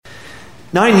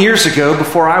9 years ago,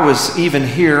 before I was even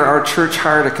here, our church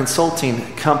hired a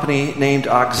consulting company named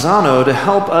Auxano to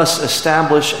help us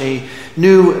establish a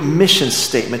new mission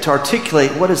statement, to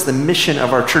articulate what is the mission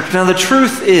of our church. Now, the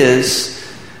truth is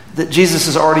that Jesus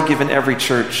has already given every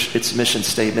church its mission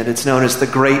statement. It's known as the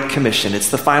Great Commission.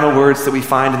 It's the final words that we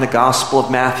find in the Gospel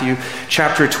of Matthew,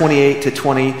 chapter 28,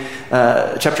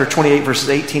 verses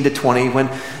 18 to 20, when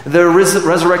the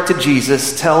resurrected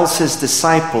Jesus tells his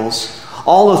disciples,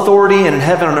 "All authority in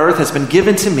heaven and earth has been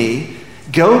given to me.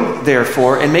 Go,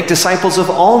 therefore, and make disciples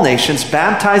of all nations,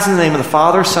 baptizing in the name of the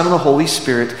Father, Son, and the Holy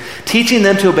Spirit, teaching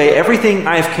them to obey everything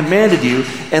I have commanded you,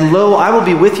 and lo, I will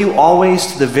be with you always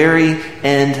to the very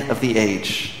end of the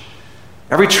age."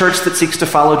 Every church that seeks to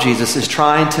follow Jesus is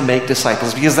trying to make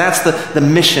disciples, because that's the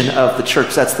mission of the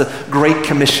church. That's the Great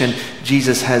Commission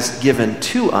Jesus has given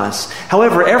to us.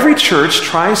 However, every church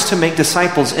tries to make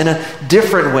disciples in a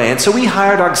different way. And so we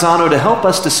hired Auxano to help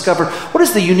us discover what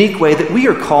is the unique way that we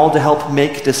are called to help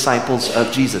make disciples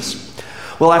of Jesus.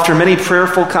 Well, after many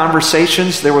prayerful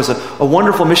conversations, there was a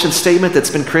wonderful mission statement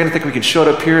that's been created. I think we can show it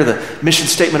up here, the mission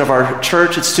statement of our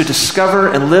church. It's to discover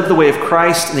and live the way of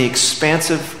Christ in the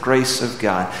expansive grace of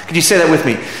God. Could you say that with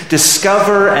me?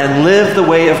 Discover and live the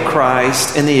way of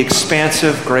Christ in the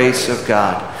expansive grace of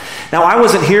God. Now, I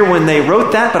wasn't here when they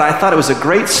wrote that, but I thought it was a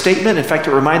great statement. In fact,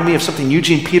 it reminded me of something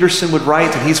Eugene Peterson would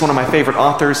write, and he's one of my favorite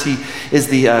authors. He is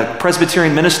the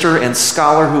Presbyterian minister and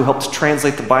scholar who helped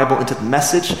translate the Bible into the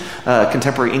Message,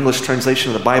 contemporary English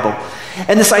translation of the Bible.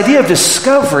 And this idea of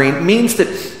discovering means that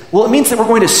we're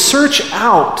going to search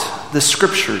out the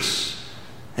Scriptures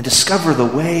and discover the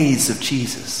ways of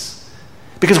Jesus.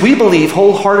 Because we believe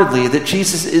wholeheartedly that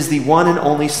Jesus is the one and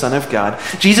only Son of God.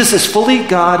 Jesus is fully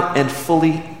God and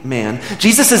fully man.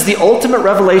 Jesus is the ultimate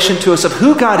revelation to us of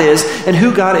who God is and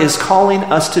who God is calling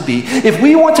us to be. If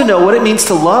we want to know what it means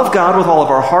to love God with all of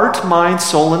our heart, mind,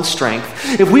 soul, and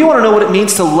strength, if we want to know what it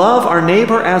means to love our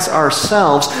neighbor as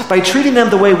ourselves by treating them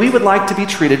the way we would like to be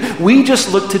treated, we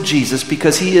just look to Jesus,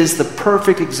 because he is the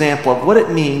perfect example of what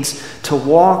it means to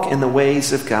walk in the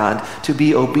ways of God, to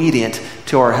be obedient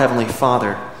to our Heavenly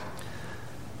Father.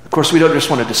 Of course, we don't just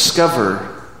want to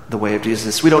discover the way of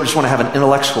Jesus. We don't just want to have an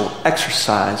intellectual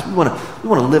exercise. We want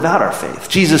to live out our faith.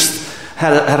 Jesus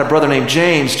had a brother named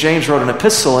James. James wrote an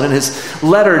epistle, and in his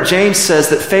letter, James says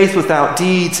that faith without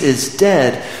deeds is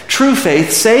dead. True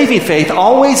faith, saving faith,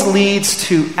 always leads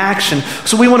to action.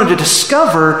 So we wanted to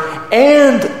discover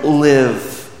and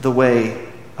live the way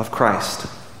of Christ.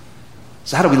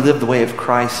 So how do we live the way of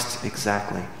Christ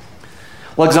exactly?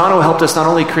 Well, Auxano helped us not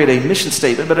only create a mission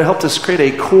statement, but it helped us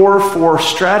create a core 4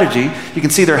 strategy. You can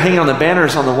see they're hanging on the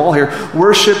banners on the wall here.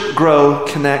 Worship, grow,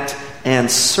 connect, and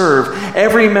serve.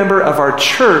 Every member of our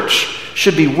church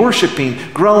should be worshiping,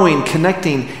 growing,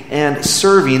 connecting, and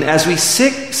serving as we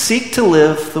seek to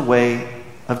live the way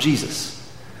of Jesus.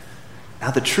 Now,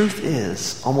 the truth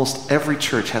is, almost every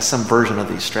church has some version of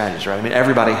these strategies, right? I mean,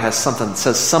 everybody has something,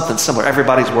 says something similar.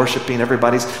 Everybody's worshiping,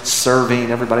 everybody's serving,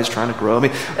 everybody's trying to grow. I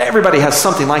mean, everybody has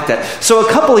something like that. So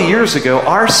a couple of years ago,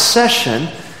 our session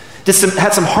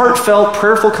had some heartfelt,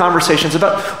 prayerful conversations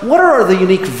about what are the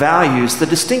unique values, the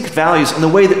distinct values in the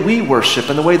way that we worship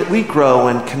and the way that we grow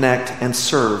and connect and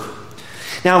serve.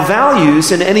 Now,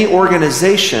 values in any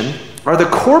organization are the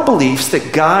core beliefs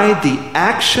that guide the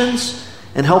actions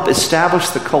and help establish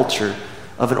the culture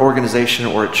of an organization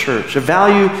or a church. A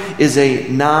value is a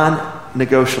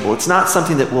non-negotiable. It's not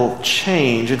something that will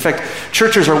change. In fact,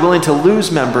 churches are willing to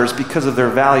lose members because of their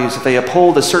values. If they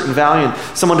uphold a certain value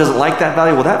and someone doesn't like that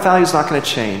value, well, that value is not going to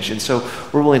change. And so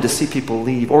we're willing to see people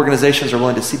leave. Organizations are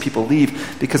willing to see people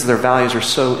leave because their values are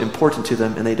so important to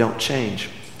them and they don't change.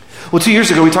 Well, 2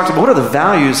 years ago, we talked about what are the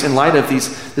values in light of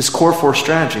this core 4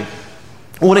 strategy.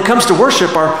 When it comes to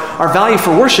worship, our value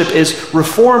for worship is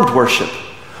reformed worship.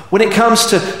 When it comes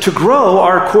to grow,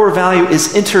 our core value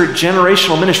is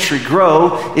intergenerational ministry.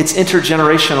 Grow, it's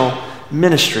intergenerational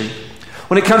ministry.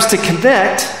 When it comes to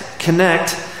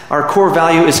connect, our core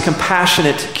value is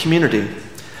compassionate community.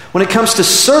 When it comes to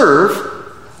serve,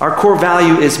 our core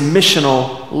value is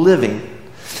missional living.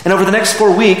 And over the next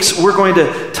 4 weeks, we're going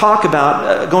to talk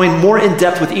about going more in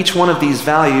depth with each one of these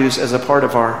values as a part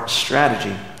of our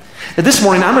strategy. Now, this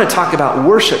morning, I'm going to talk about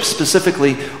worship,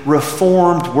 specifically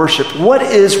reformed worship. What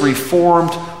is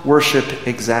reformed worship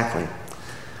exactly?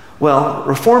 Well,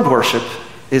 reformed worship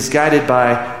is guided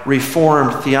by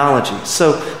reformed theology.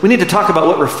 So we need to talk about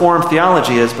what reformed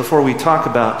theology is before we talk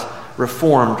about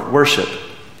reformed worship.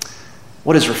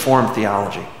 What is reformed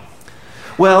theology?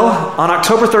 Well, on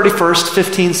October 31st,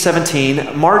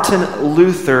 1517, Martin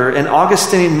Luther, an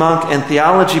Augustinian monk and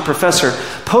theology professor,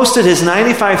 posted his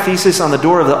 95 Theses on the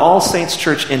door of the All Saints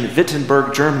Church in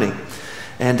Wittenberg, Germany.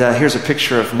 And here's a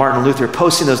picture of Martin Luther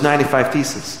posting those 95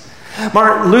 Theses.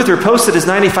 Martin Luther posted his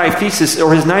 95 Theses,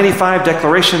 or his 95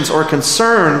 declarations or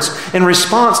concerns, in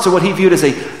response to what he viewed as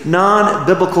a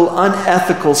non-biblical,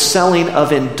 unethical selling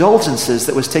of indulgences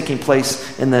that was taking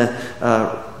place in the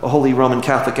Holy Roman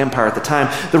Catholic Empire at the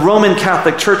time. The Roman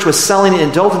Catholic Church was selling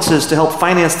indulgences to help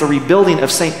finance the rebuilding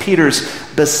of St. Peter's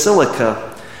Basilica.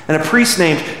 And a priest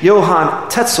named Johann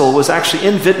Tetzel was actually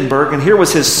in Wittenberg, and here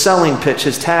was his selling pitch,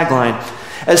 his tagline: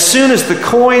 "As soon as the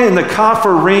coin in the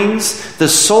coffer rings, the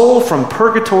soul from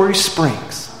purgatory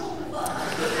springs."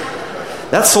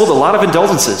 That sold a lot of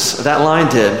indulgences, that line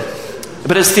did.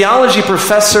 But as theology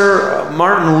professor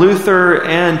Martin Luther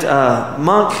and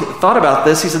monk thought about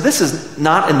this, he said, this is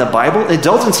not in the Bible.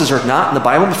 Indulgences are not in the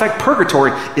Bible. In fact,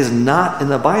 purgatory is not in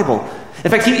the Bible. In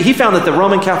fact, he found that the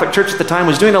Roman Catholic Church at the time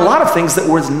was doing a lot of things that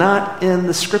was not in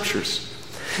the Scriptures.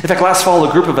 In fact, last fall,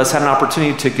 a group of us had an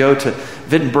opportunity to go to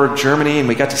Wittenberg, Germany, and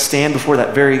we got to stand before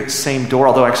that very same door,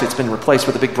 although actually it's been replaced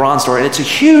with a big bronze door. And it's a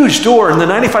huge door, and the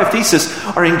 95 Theses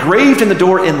are engraved in the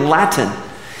door in Latin.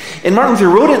 And Martin Luther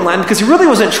wrote it in Latin because he really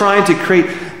wasn't trying to create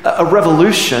a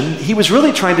revolution. He was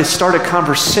really trying to start a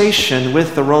conversation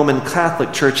with the Roman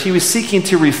Catholic Church. He was seeking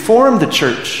to reform the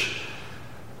church.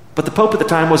 But the Pope at the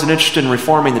time wasn't interested in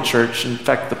reforming the church. In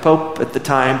fact, the Pope at the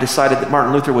time decided that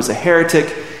Martin Luther was a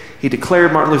heretic. He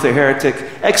declared Martin Luther a heretic,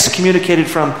 excommunicated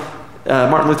from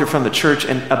Martin Luther from the church,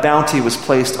 and a bounty was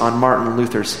placed on Martin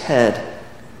Luther's head.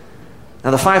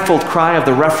 Now, the fivefold cry of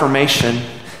the Reformation,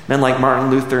 men like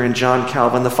Martin Luther and John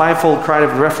Calvin, the fivefold cry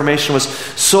of the Reformation was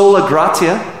sola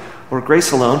gratia, or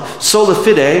grace alone, sola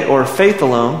fide, or faith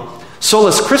alone,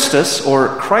 solus Christus, or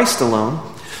Christ alone,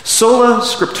 sola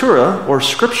scriptura, or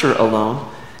scripture alone,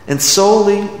 and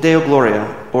soli Deo gloria,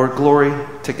 or glory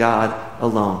to God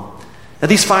alone. Now,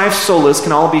 these five solas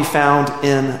can all be found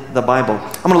in the Bible.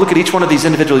 I'm going to look at each one of these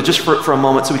individually just for a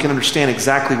moment so we can understand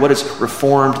exactly what is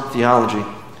Reformed theology.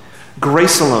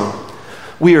 Grace alone.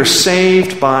 We are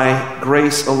saved by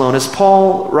grace alone. As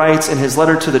Paul writes in his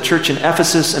letter to the church in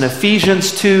Ephesus in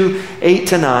Ephesians 2,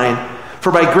 8-9,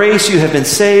 "For by grace you have been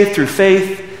saved through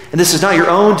faith, and this is not your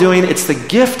own doing, it's the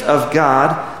gift of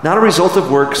God, not a result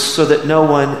of works, so that no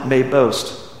one may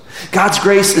boast." God's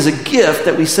grace is a gift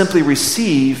that we simply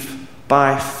receive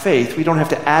by faith. We don't have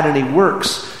to add any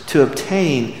works to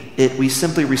obtain it. We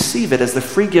simply receive it as the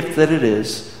free gift that it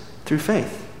is through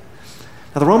faith.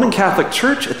 Now, the Roman Catholic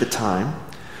Church at the time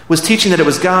was teaching that it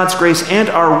was God's grace and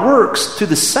our works through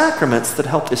the sacraments that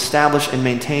helped establish and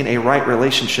maintain a right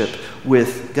relationship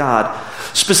with God.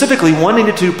 Specifically, one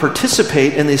needed to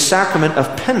participate in the sacrament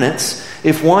of penance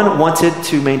if one wanted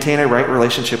to maintain a right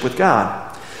relationship with God.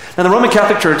 Now, in the Roman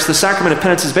Catholic Church, the sacrament of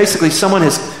penance is basically someone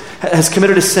has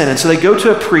committed a sin, and so they go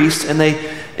to a priest, and they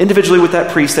individually with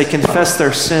that priest, they confess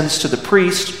their sins to the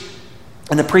priest,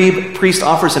 and the priest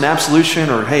offers an absolution,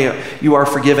 or hey, you are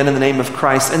forgiven in the name of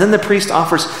Christ, and then the priest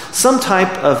offers some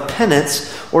type of penance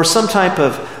or some type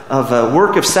of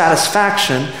work of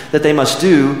satisfaction that they must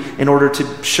do in order to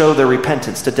show their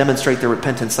repentance, to demonstrate their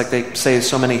repentance, like they say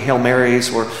so many Hail Marys,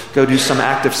 or go do some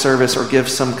act of service, or give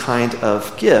some kind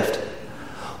of gift.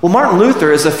 Well, Martin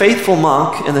Luther, as a faithful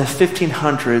monk in the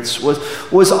 1500s,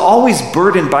 was always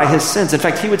burdened by his sins. In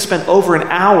fact, he would spend over an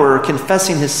hour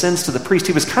confessing his sins to the priest.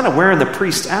 He was kind of wearing the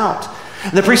priest out.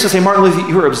 And the priest would say, "Martin Luther,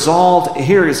 you are absolved.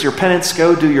 Here is your penance.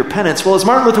 Go do your penance." Well, as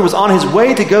Martin Luther was on his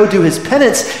way to go do his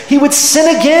penance, he would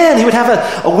sin again. He would have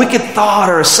a wicked thought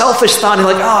or a selfish thought. And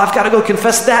he'd like, I've got to go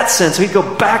confess that sin. So he'd go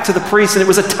back to the priest, and it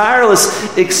was a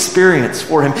tireless experience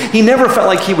for him. He never felt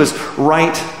like he was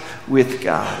right with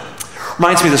God.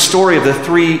 Reminds me of the story of the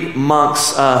three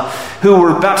monks who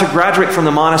were about to graduate from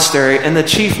the monastery, and the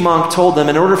chief monk told them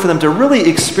in order for them to really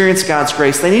experience God's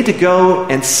grace, they need to go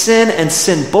and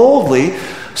sin boldly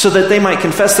so that they might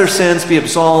confess their sins, be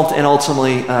absolved, and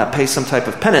ultimately pay some type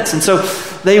of penance. And so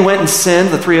they went and sinned.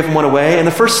 The three of them went away, and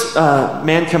the first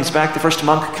man comes back, the first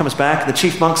monk comes back, and the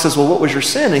chief monk says, "Well, what was your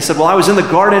sin?" And he said, "Well, I was in the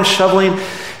garden shoveling,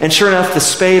 and sure enough, the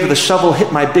spade or the shovel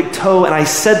hit my big toe, and I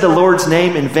said the Lord's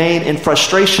name in vain in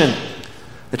frustration."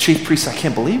 The chief priest, "I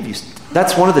can't believe you.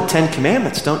 That's one of the 10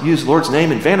 commandments. Don't use the Lord's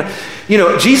name in vain." You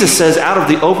know, Jesus says, out of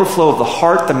the overflow of the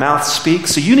heart, the mouth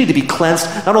speaks. So you need to be cleansed,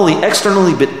 not only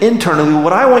externally, but internally.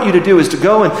 What I want you to do is to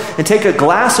go and take a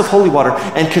glass of holy water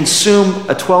and consume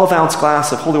a 12-ounce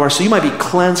glass of holy water so you might be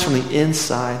cleansed from the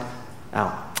inside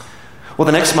out. Well,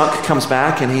 the next monk comes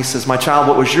back and he says, "My child,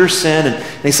 what was your sin?" And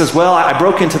he says, "Well, I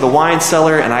broke into the wine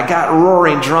cellar and I got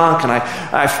roaring drunk and I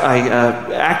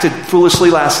acted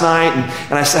foolishly last night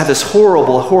and I had this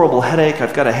horrible headache.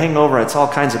 I've got a hangover. It's all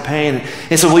kinds of pain." And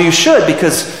he said, "Well, you should,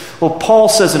 because Paul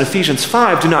says in Ephesians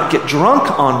 5, do not get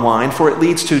drunk on wine, for it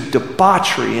leads to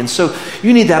debauchery. And so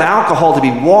you need that alcohol to be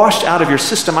washed out of your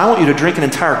system. I want you to drink an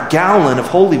entire gallon of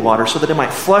holy water so that it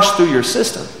might flush through your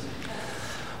system."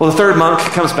 Well, the third monk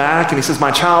comes back and he says, "My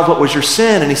child, what was your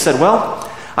sin?" And he said, "Well,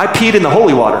 I peed in the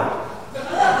holy water."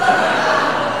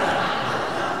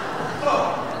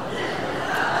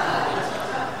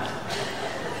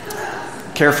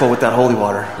 Careful with that holy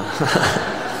water.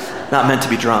 Not meant to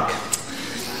be drunk.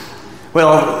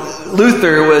 Well,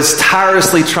 Luther was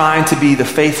tirelessly trying to be the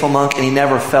faithful monk, and he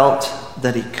never felt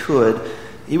that he could.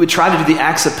 He would try to do the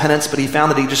acts of penance, but he found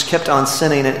that he just kept on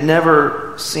sinning. It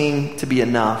never seemed to be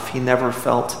enough. He never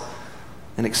felt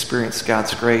and experienced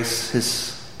God's grace,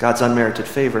 God's unmerited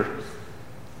favor.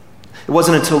 It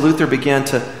wasn't until Luther began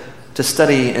to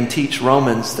study and teach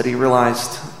Romans that he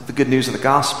realized the good news of the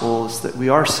gospel is that we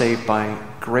are saved by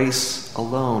grace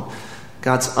alone,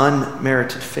 God's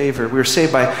unmerited favor. We are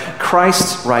saved by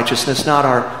Christ's righteousness, not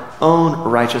our own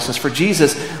righteousness. For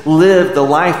Jesus lived the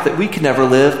life that we could never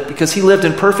live because he lived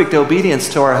in perfect obedience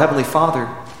to our Heavenly Father.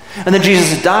 And then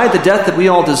Jesus died the death that we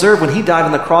all deserve when he died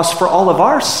on the cross for all of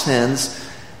our sins.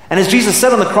 And as Jesus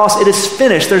said on the cross, "It is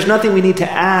finished." There's nothing we need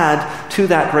to add to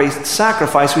that great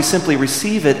sacrifice. We simply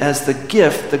receive it as the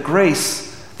gift, the grace,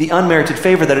 the unmerited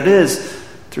favor that it is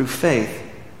through faith.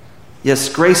 Yes,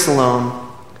 grace alone,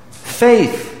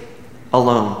 faith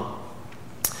alone.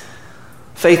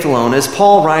 Faith alone. As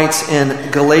Paul writes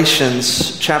in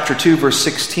Galatians chapter 2, verse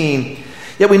 16,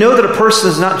 "Yet we know that a person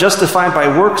is not justified by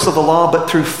works of the law, but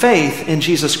through faith in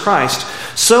Jesus Christ.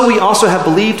 So we also have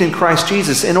believed in Christ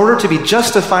Jesus, in order to be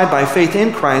justified by faith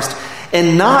in Christ,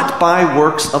 and not by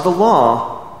works of the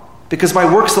law. Because by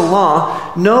works of the law,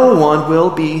 no one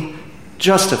will be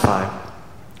justified."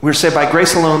 We're saved by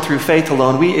grace alone, through faith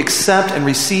alone. We accept and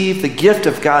receive the gift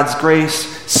of God's grace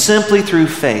simply through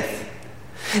faith.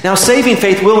 Now, saving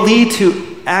faith will lead to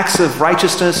acts of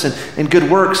righteousness and good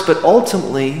works, but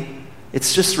ultimately,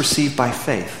 it's just received by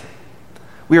faith.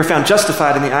 We are found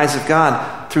justified in the eyes of God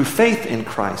through faith in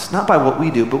Christ, not by what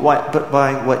we do, but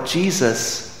by what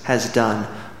Jesus has done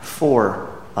for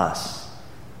us.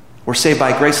 We're saved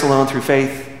by grace alone, through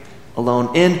faith alone,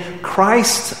 in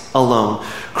Christ alone.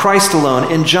 Christ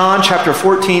alone. In John chapter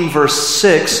 14, verse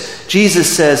 6, Jesus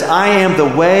says, "I am the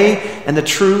way and the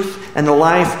truth and the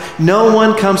life. No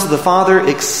one comes to the Father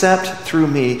except through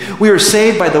me." We are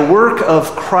saved by the work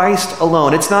of Christ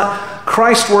alone. It's not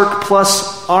Christ's work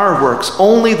plus our works.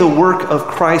 Only the work of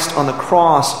Christ on the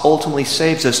cross ultimately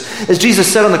saves us. As Jesus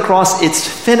said on the cross, "It's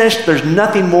finished." There's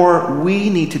nothing more we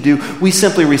need to do. We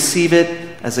simply receive it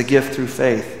as a gift through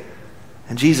faith.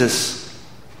 And Jesus,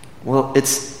 well,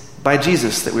 it's by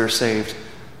Jesus that we are saved.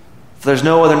 For there's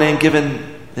no other name given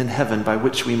in heaven by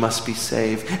which we must be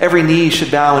saved. Every knee should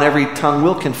bow and every tongue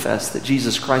will confess that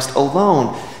Jesus Christ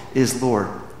alone is Lord.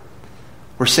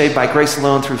 We're saved by grace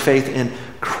alone, through faith in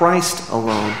Christ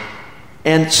alone.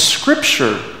 And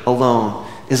Scripture alone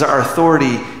is our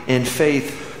authority in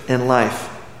faith and life.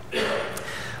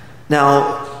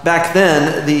 Now, back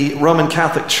then, the Roman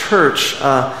Catholic Church,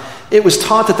 it was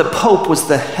taught that the Pope was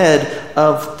the head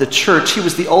of the church. He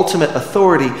was the ultimate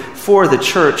authority for the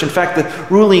church. In fact, the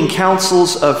ruling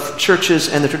councils of churches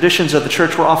and the traditions of the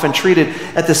church were often treated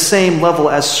at the same level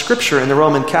as Scripture in the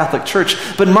Roman Catholic Church.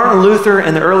 But Martin Luther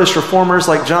and the earliest reformers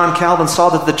like John Calvin saw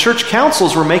that the church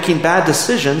councils were making bad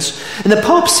decisions, and the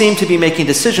Pope seemed to be making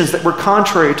decisions that were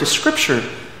contrary to Scripture.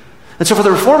 And so for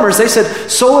the reformers, they said,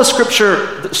 sola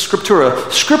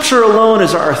scriptura, Scripture alone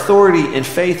is our authority in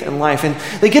faith and life. And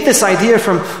they get this idea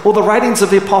from, the writings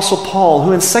of the Apostle Paul,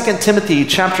 who in 2 Timothy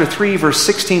chapter 3, verse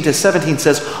 16 to 17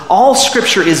 says, "All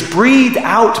Scripture is breathed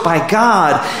out by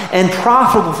God and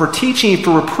profitable for teaching,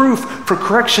 for reproof, for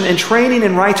correction, and training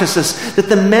in righteousness, that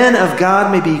the men of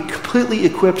God may be completely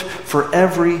equipped for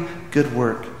every good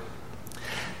work."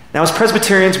 Now, as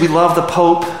Presbyterians, we love the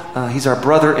Pope. He's our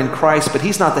brother in Christ, but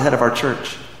he's not the head of our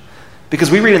church.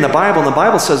 Because we read in the Bible, and the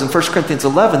Bible says in 1 Corinthians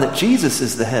 11 that Jesus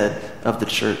is the head of the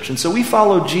church. And so we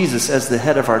follow Jesus as the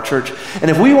head of our church. And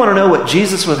if we want to know what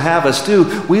Jesus would have us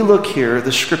do, we look here,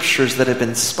 the Scriptures that have been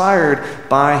inspired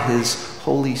by His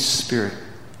Holy Spirit.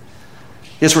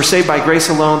 Yes, we're saved by grace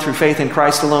alone, through faith in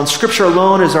Christ alone. Scripture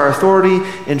alone is our authority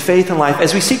in faith and life,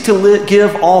 as we seek to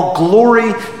give all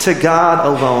glory to God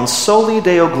alone. Soli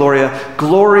Deo Gloria,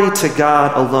 glory to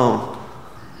God alone.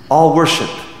 All worship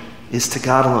is to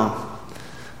God alone.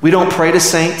 We don't pray to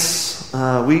saints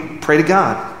we pray to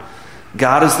God.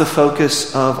 God is the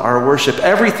focus of our worship.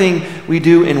 Everything we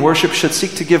do in worship should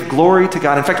seek to give glory to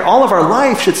God. In fact, all of our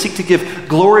life should seek to give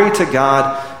glory to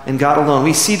God and God alone.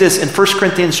 We see this in 1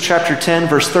 Corinthians chapter 10,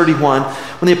 verse 31,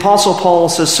 when the Apostle Paul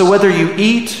says, "So whether you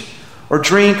eat or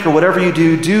drink or whatever you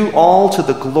do, do all to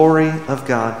the glory of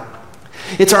God."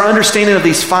 It's our understanding of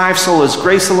these 5 solas,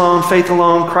 grace alone, faith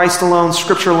alone, Christ alone,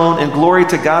 Scripture alone, and glory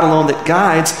to God alone, that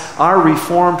guides our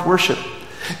Reformed worship.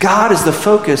 God is the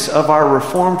focus of our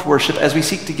Reformed worship as we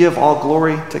seek to give all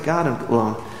glory to God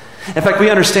alone. In fact, we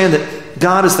understand that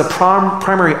God is the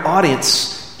primary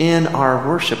audience in our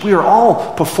worship. We are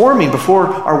all performing before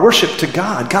our worship to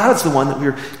God. God is the one that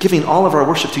we're giving all of our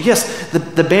worship to. Yes,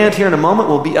 the band here in a moment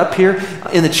will be up here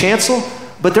in the chancel,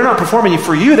 but they're not performing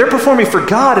for you. They're performing for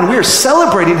God, and we are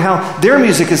celebrating how their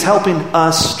music is helping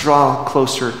us draw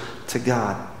closer to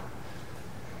God.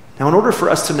 Now, in order for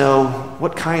us to know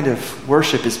what kind of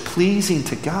worship is pleasing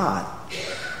to God,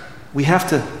 we have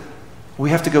to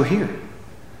go here.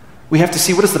 We have to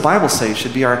see, what does the Bible say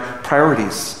should be our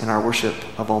priorities in our worship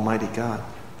of Almighty God.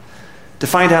 To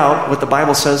find out what the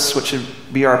Bible says, what should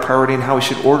be our priority and how we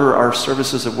should order our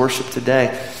services of worship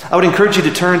today, I would encourage you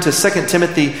to turn to 2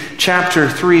 Timothy chapter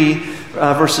 3,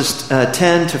 verses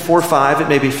 10 to 4-5. It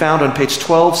may be found on page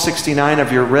 1269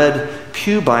 of your red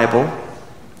pew Bible.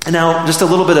 And now, just a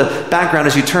little bit of background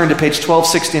as you turn to page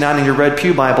 1269 in your red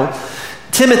pew Bible.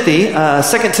 Timothy,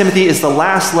 2 Timothy is the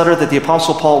last letter that the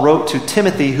Apostle Paul wrote to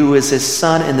Timothy, who is his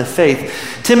son in the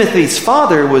faith. Timothy's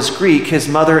father was Greek. His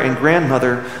mother and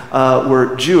grandmother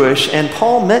were Jewish. And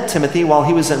Paul met Timothy while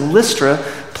he was in Lystra,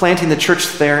 planting the church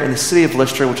there in the city of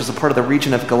Lystra, which is a part of the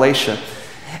region of Galatia.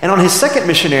 And on his second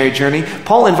missionary journey,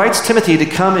 Paul invites Timothy to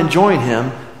come and join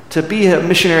him, to be a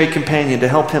missionary companion, to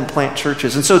help him plant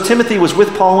churches. And so Timothy was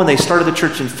with Paul when they started the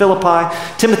church in Philippi.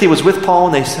 Timothy was with Paul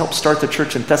when they helped start the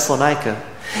church in Thessalonica.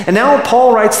 And now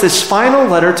Paul writes this final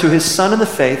letter to his son in the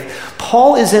faith.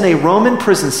 Paul is in a Roman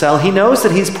prison cell. He knows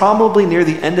that he's probably near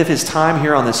the end of his time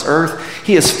here on this earth.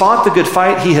 He has fought the good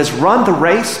fight. He has run the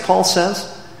race, Paul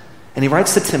says. And he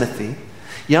writes to Timothy,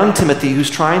 young Timothy, who's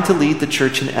trying to lead the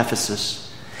church in Ephesus.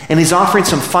 And he's offering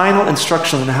some final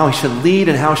instruction on how he should lead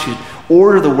and how he should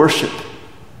order the worship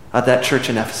of that church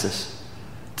in Ephesus.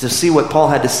 To see what Paul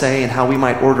had to say and how we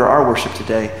might order our worship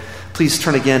today, please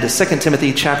turn again to 2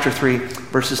 Timothy chapter 3,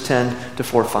 verses 10 to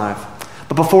 4-5.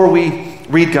 But before we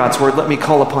read God's word, let me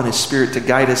call upon his Spirit to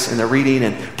guide us in the reading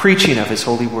and preaching of his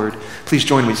holy word. Please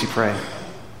join me as you pray.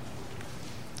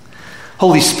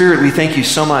 Holy Spirit, we thank you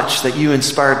so much that you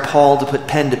inspired Paul to put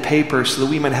pen to paper so that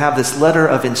we might have this letter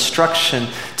of instruction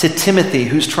to Timothy,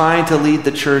 who's trying to lead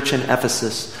the church in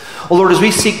Ephesus. Oh Lord, as we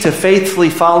seek to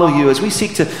faithfully follow you, as we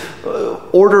seek to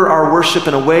order our worship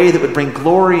in a way that would bring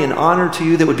glory and honor to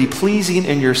you, that would be pleasing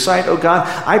in your sight, oh God,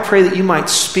 I pray that you might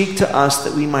speak to us,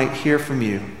 that we might hear from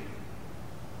you.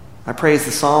 I pray, as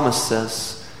the psalmist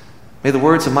says, may the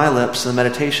words of my lips and the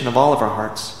meditation of all of our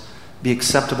hearts be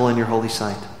acceptable in your holy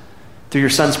sight. Through your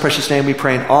Son's precious name we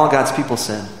pray, and all God's people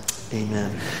said,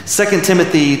 amen. 2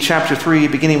 Timothy chapter 3,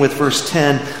 beginning with verse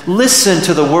 10. Listen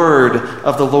to the word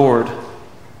of the Lord.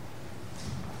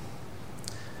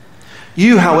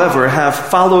 You, however, have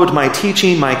followed my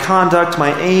teaching, my conduct,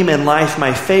 my aim in life,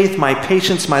 my faith, my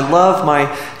patience, my love,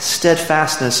 my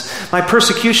steadfastness, my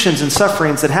persecutions and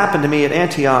sufferings that happened to me at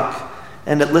Antioch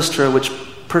and at Lystra, which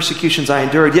persecutions I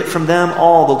endured. Yet from them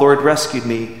all the Lord rescued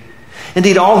me.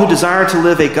 Indeed, all who desire to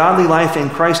live a godly life in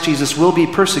Christ Jesus will be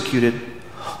persecuted,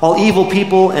 while evil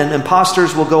people and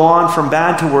impostors will go on from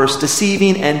bad to worse,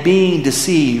 deceiving and being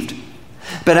deceived.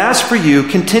 But as for you,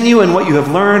 continue in what you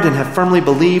have learned and have firmly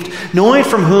believed, knowing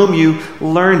from whom you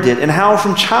learned it, and how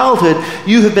from childhood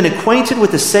you have been acquainted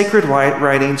with the sacred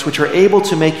writings, which are able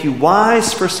to make you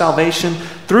wise for salvation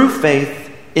through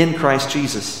faith in Christ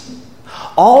Jesus.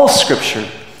 All Scripture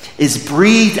is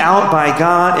breathed out by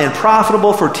God and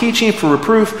profitable for teaching, for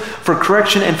reproof, for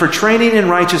correction, and for training in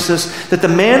righteousness, that the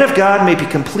man of God may be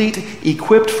complete,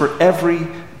 equipped for every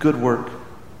good work.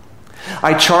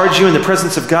 I charge you in the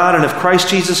presence of God and of Christ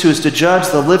Jesus, who is to judge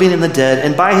the living and the dead,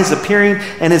 and by his appearing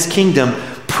and his kingdom,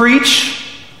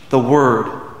 preach the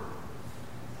word.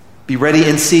 Be ready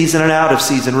in season and out of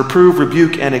season. Reprove,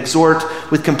 rebuke, and exhort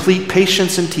with complete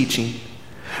patience and teaching.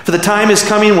 For the time is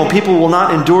coming when people will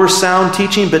not endure sound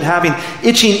teaching, but having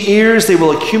itching ears, they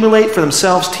will accumulate for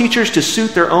themselves teachers to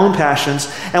suit their own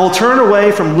passions, and will turn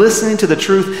away from listening to the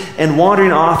truth and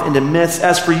wandering off into myths.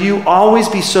 As for you, always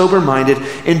be sober-minded,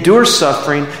 endure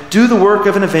suffering, do the work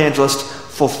of an evangelist,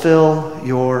 fulfill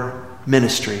your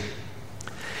ministry.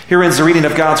 Here ends the reading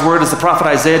of God's word. As the prophet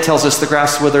Isaiah tells us, the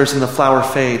grass withers and the flower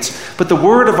fades, but the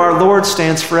word of our Lord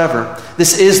stands forever.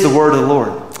 This is the word of the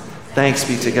Lord. Thanks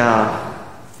be to God.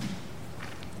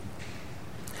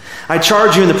 I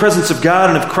charge you in the presence of God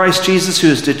and of Christ Jesus, who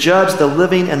is to judge the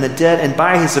living and the dead, and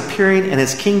by his appearing and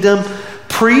his kingdom,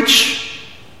 preach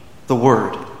the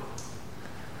word.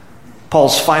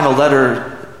 Paul's final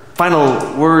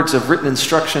words of written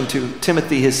instruction to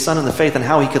Timothy, his son in the faith, and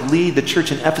how he could lead the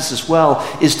church in Ephesus well,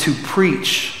 is to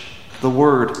preach the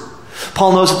word.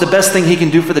 Paul knows that the best thing he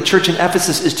can do for the church in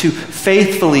Ephesus is to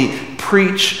faithfully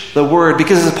preach the word.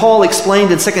 Because as Paul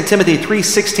explained in 2 Timothy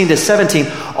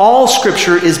 3:16-17, all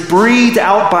Scripture is breathed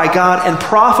out by God and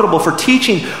profitable for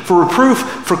teaching, for reproof,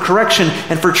 for correction,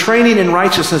 and for training in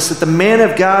righteousness, that the man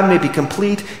of God may be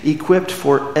complete, equipped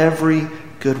for every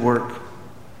good work.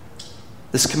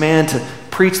 This command to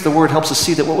preach the word helps us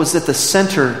see that what was at the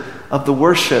center of the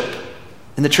worship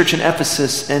in the church in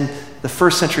Ephesus and the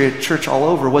first century church all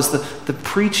over was the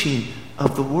preaching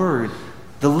of the word,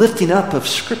 the lifting up of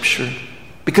Scripture.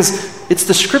 Because it's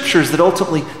the Scriptures that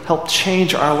ultimately help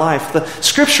change our life, the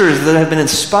Scriptures that have been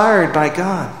inspired by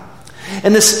God.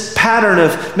 And this pattern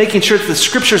of making sure that the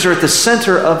Scriptures are at the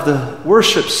center of the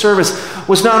worship service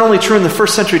was not only true in the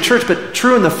first century church, but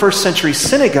true in the first century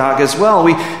synagogue as well.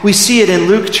 We see it in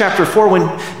Luke chapter 4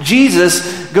 when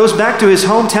Jesus goes back to his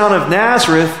hometown of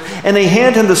Nazareth, and they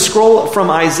hand him the scroll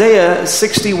from Isaiah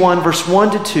 61, verse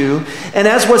 1 to 2. And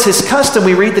as was his custom,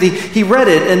 we read that he read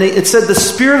it, and it said, "The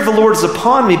Spirit of the Lord is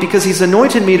upon me, because he's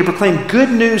anointed me to proclaim good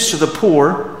news to the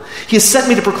poor. He has sent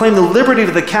me to proclaim the liberty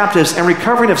to the captives and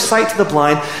recovering of sight to the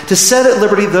blind, to set at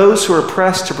liberty those who are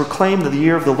oppressed, to proclaim the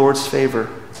year of the Lord's favor."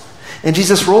 And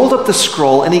Jesus rolled up the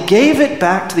scroll, and he gave it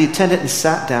back to the attendant and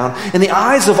sat down. And the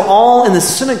eyes of all in the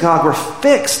synagogue were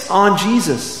fixed on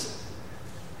Jesus.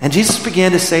 And Jesus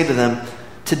began to say to them,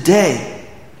 "Today,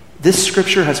 this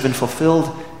Scripture has been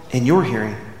fulfilled in your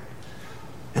hearing."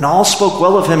 And all spoke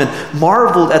well of him and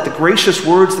marveled at the gracious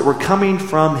words that were coming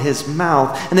from his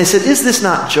mouth. And they said, "Is this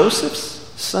not Joseph's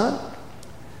son?"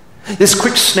 This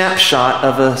quick snapshot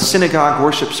of a synagogue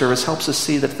worship service helps us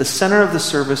see that at the center of the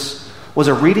service was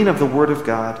a reading of the Word of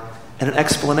God and an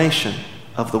explanation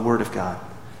of the Word of God.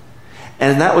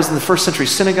 And that was in the first century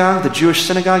synagogue, the Jewish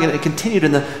synagogue, and it continued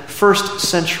in the first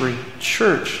century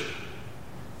church.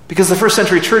 Because the first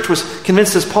century church was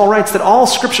convinced, as Paul writes, that all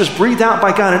Scripture is breathed out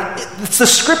by God. And it's the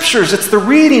Scriptures, it's the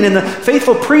reading and the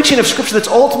faithful preaching of Scripture that's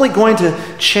ultimately going to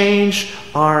change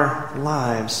our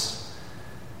lives.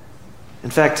 In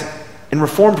fact, in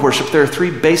Reformed worship, there are three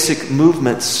basic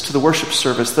movements to the worship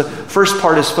service. The first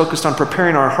part is focused on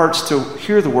preparing our hearts to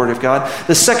hear the Word of God.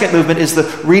 The second movement is the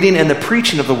reading and the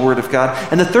preaching of the Word of God.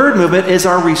 And the third movement is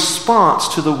our response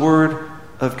to the Word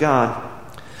of God.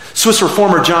 Swiss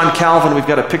reformer John Calvin, we've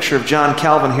got a picture of John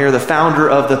Calvin here, the founder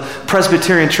of the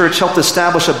Presbyterian Church, helped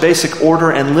establish a basic order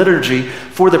and liturgy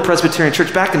for the Presbyterian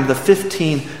Church back in the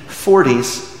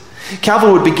 1540s.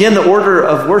 Calvin would begin the order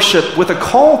of worship with a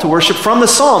call to worship from the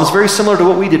Psalms, very similar to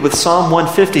what we did with Psalm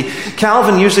 150.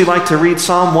 Calvin usually liked to read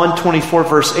Psalm 124,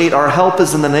 verse 8, "Our help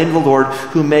is in the name of the Lord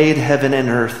who made heaven and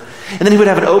earth." And then he would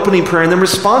have an opening prayer, and in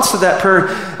response to that prayer,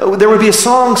 there would be a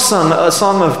song sung, a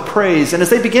song of praise. And as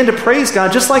they began to praise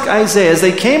God, just like Isaiah, as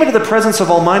they came into the presence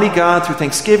of Almighty God through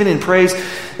thanksgiving and praise,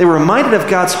 they were reminded of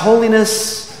God's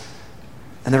holiness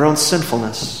and their own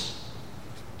sinfulness.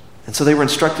 And so they were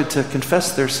instructed to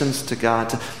confess their sins to God,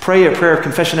 to pray a prayer of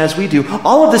confession as we do.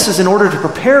 All of this is in order to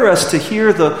prepare us to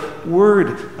hear the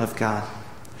Word of God.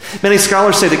 Many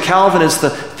scholars say that Calvin is the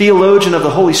theologian of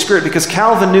the Holy Spirit because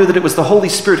Calvin knew that it was the Holy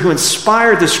Spirit who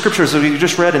inspired the Scriptures, as we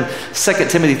just read in 2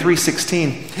 Timothy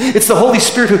 3:16. It's the Holy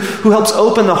Spirit who helps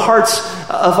open the hearts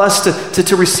of us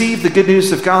to receive the good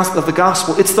news of the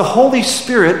gospel. It's the Holy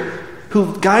Spirit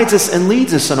who guides us and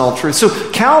leads us in all truth. So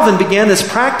Calvin began this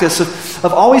practice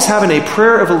of always having a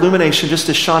prayer of illumination, just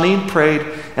as Shawneen prayed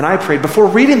and I prayed. Before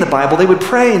reading the Bible, they would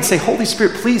pray and say, "Holy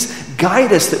Spirit, please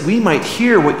guide us that we might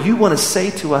hear what you want to say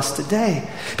to us today."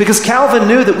 Because Calvin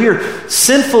knew that we are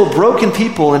sinful, broken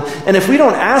people, and if we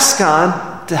don't ask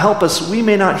God to help us, we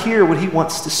may not hear what he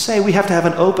wants to say. We have to have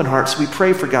an open heart, so we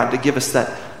pray for God to give us that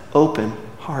open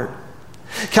heart.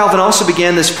 Calvin also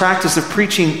began this practice of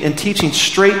preaching and teaching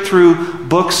straight through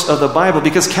books of the Bible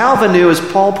because Calvin knew, as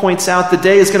Paul points out, the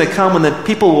day is going to come when the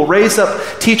people will raise up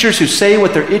teachers who say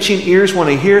what their itching ears want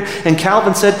to hear. And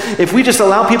Calvin said, if we just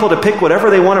allow people to pick whatever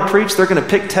they want to preach, they're going to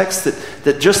pick texts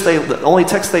that just the only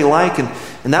text they like. And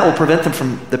And that will prevent them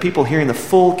from the people hearing the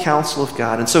full counsel of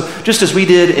God. And so just as we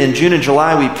did in June and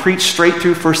July, we preached straight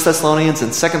through 1 Thessalonians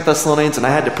and 2 Thessalonians, and I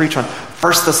had to preach on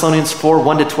 1 Thessalonians 4,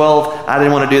 1 to 12. I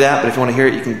didn't want to do that, but if you want to hear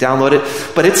it, you can download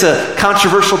it. But it's a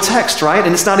controversial text, right?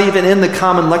 And it's not even in the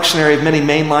common lectionary of many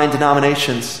mainline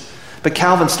denominations. But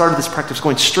Calvin started this practice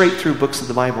going straight through books of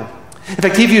the Bible. In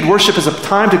fact, he viewed worship as a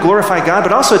time to glorify God,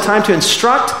 but also a time to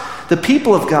instruct the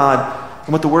people of God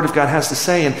and what the Word of God has to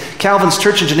say. And Calvin's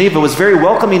church in Geneva was very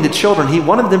welcoming to children. He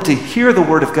wanted them to hear the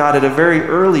Word of God at a very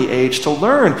early age, to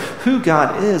learn who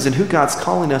God is and who God's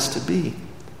calling us to be.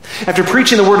 After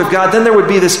preaching the Word of God, then there would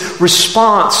be this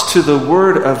response to the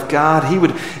Word of God. He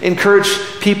would encourage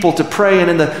people to pray,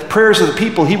 and in the prayers of the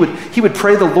people, he would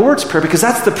pray the Lord's Prayer, because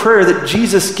that's the prayer that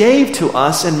Jesus gave to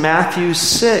us in Matthew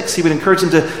 6. He would encourage them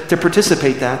to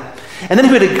participate that. And then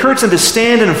he would encourage them to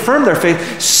stand and affirm their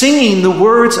faith, singing the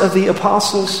words of the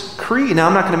Apostles' Creed. Now,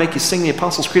 I'm not going to make you sing the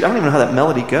Apostles' Creed. I don't even know how that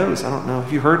melody goes. I don't know.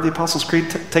 Have you heard the Apostles' Creed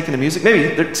taken to music? Maybe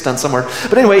it's done somewhere.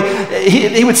 But anyway,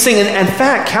 he would sing. And in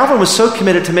fact, Calvin was so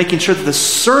committed to making sure that the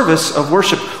service of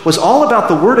worship was all about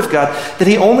the Word of God that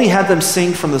he only had them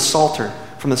sing from the Psalter,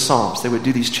 from the Psalms. They would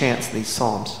do these chants and these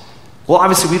psalms. Well,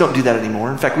 obviously, we don't do that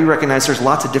anymore. In fact, we recognize there's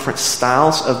lots of different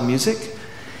styles of music.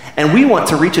 And we want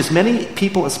to reach as many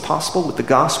people as possible with the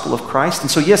gospel of Christ.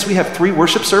 And so, yes, we have 3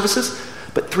 worship services,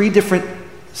 but 3 different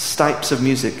types of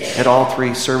music at all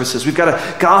 3 services. We've got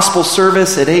a gospel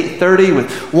service at 8:30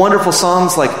 with wonderful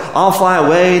songs like I'll Fly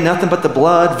Away, Nothing But the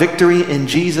Blood, Victory in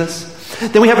Jesus.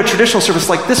 Then we have a traditional service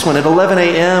like this one at 11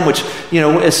 a.m., which,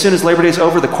 as soon as Labor Day is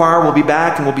over, the choir will be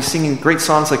back and we'll be singing great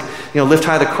songs like, Lift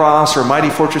High the Cross or Mighty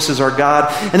Fortress is Our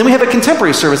God. And then we have a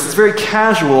contemporary service that's very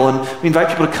casual, and we invite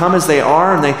people to come as they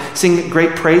are, and they sing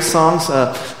great praise songs.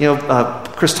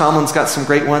 Chris Tomlin's got some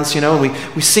great ones, and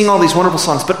we sing all these wonderful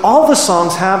songs. But all the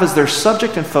songs have as their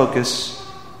subject and focus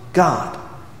God,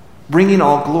 bringing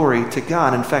all glory to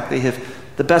God. In fact,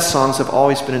 the best songs have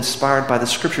always been inspired by the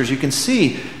Scriptures. You can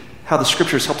see how the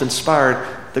Scriptures helped inspire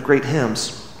the great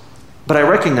hymns. But I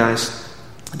recognize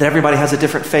that everybody has a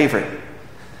different favorite.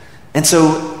 And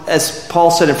so, as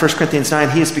Paul said in 1 Corinthians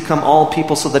 9, he has become all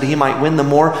people so that he might win them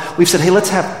more. We've said, hey, let's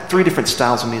have 3 different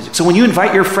styles of music. So when you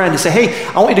invite your friend to say, hey,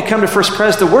 I want you to come to First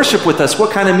Pres to worship with us,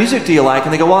 what kind of music do you like?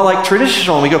 And they go, well, I like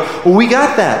traditional. And we go, well, we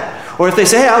got that. Or if they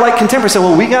say, hey, I like contemporary, I say,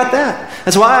 well, we got that.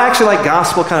 And so I actually like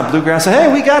gospel, kind of bluegrass. I say,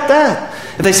 hey, we got that.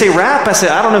 If they say rap, I say,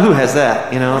 I don't know who has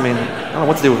that. I don't know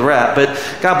what to do with rap, but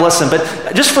God bless them.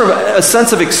 But just for a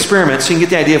sense of experiment, so you can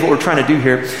get the idea of what we're trying to do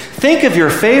here, think of your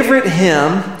favorite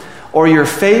hymn or your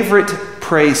favorite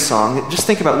praise song. Just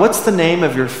think about what's the name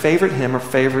of your favorite hymn or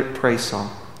favorite praise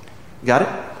song. Got it?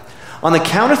 On the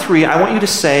count of 3, I want you to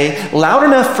say, loud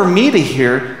enough for me to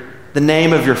hear, the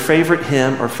name of your favorite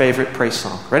hymn or favorite praise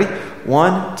song. Ready?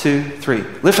 1, 2, 3.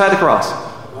 Lift High the Cross.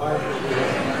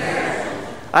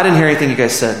 I didn't hear anything you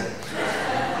guys said.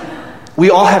 We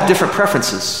all have different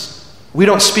preferences. We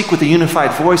don't speak with a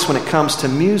unified voice when it comes to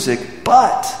music,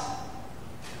 but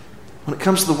when it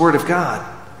comes to the Word of God,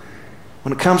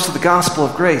 when it comes to the gospel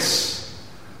of grace,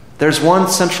 there's one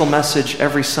central message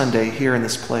every Sunday here in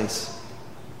this place.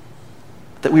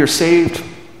 That we are saved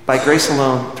by grace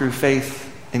alone, through faith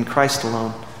in Christ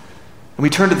alone. And we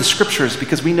turn to the Scriptures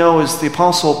because we know, as the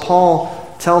Apostle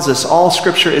Paul tells us, all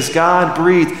Scripture is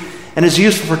God-breathed and is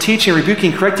useful for teaching,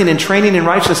 rebuking, correcting, and training in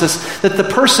righteousness, that the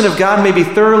person of God may be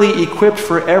thoroughly equipped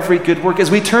for every good work.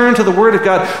 As we turn to the Word of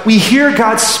God, we hear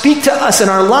God speak to us, and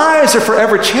our lives are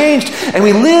forever changed, and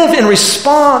we live in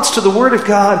response to the Word of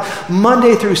God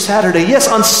Monday through Saturday. Yes,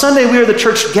 on Sunday we are the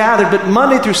church gathered, but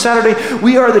Monday through Saturday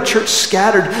we are the church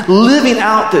scattered, living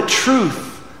out the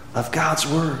truth of God's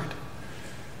Word.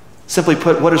 Simply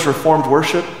put, what is Reformed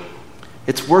worship?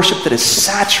 It's worship that is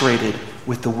saturated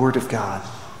with the Word of God.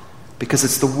 Because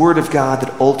it's the Word of God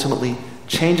that ultimately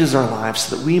changes our lives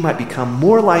so that we might become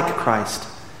more like Christ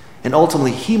and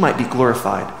ultimately He might be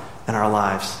glorified in our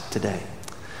lives today.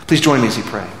 Please join me as we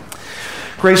pray.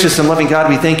 Gracious and loving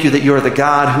God, we thank you that you are the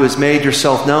God who has made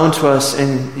yourself known to us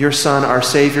in your Son, our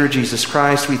Savior, Jesus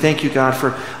Christ. We thank you, God,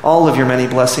 for all of your many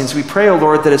blessings. We pray, O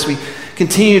Lord, that as we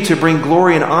continue to bring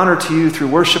glory and honor to you through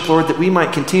worship, Lord, that we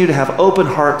might continue to have open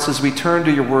hearts as we turn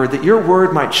to your Word, that your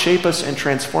Word might shape us and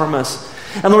transform us.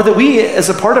 And Lord, that we, as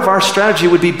a part of our strategy,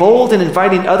 would be bold in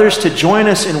inviting others to join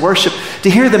us in worship, to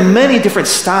hear the many different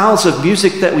styles of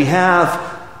music that we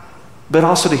have, but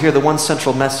also to hear the one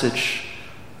central message,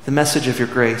 the message of your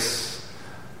grace,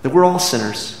 that we're all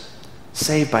sinners,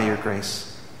 saved by your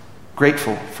grace,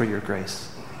 grateful for your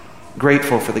grace,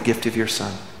 grateful for the gift of your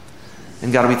Son.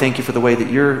 And God, we thank you for the way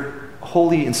that your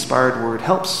holy, inspired word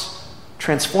helps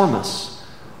transform us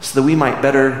so that we might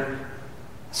better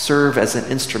serve as an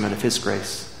instrument of his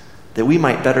grace, that we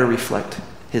might better reflect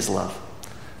his love.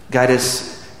 Guide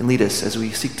us and lead us as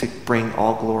we seek to bring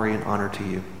all glory and honor to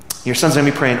you. In your son's name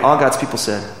we pray, and all God's people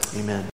said, amen.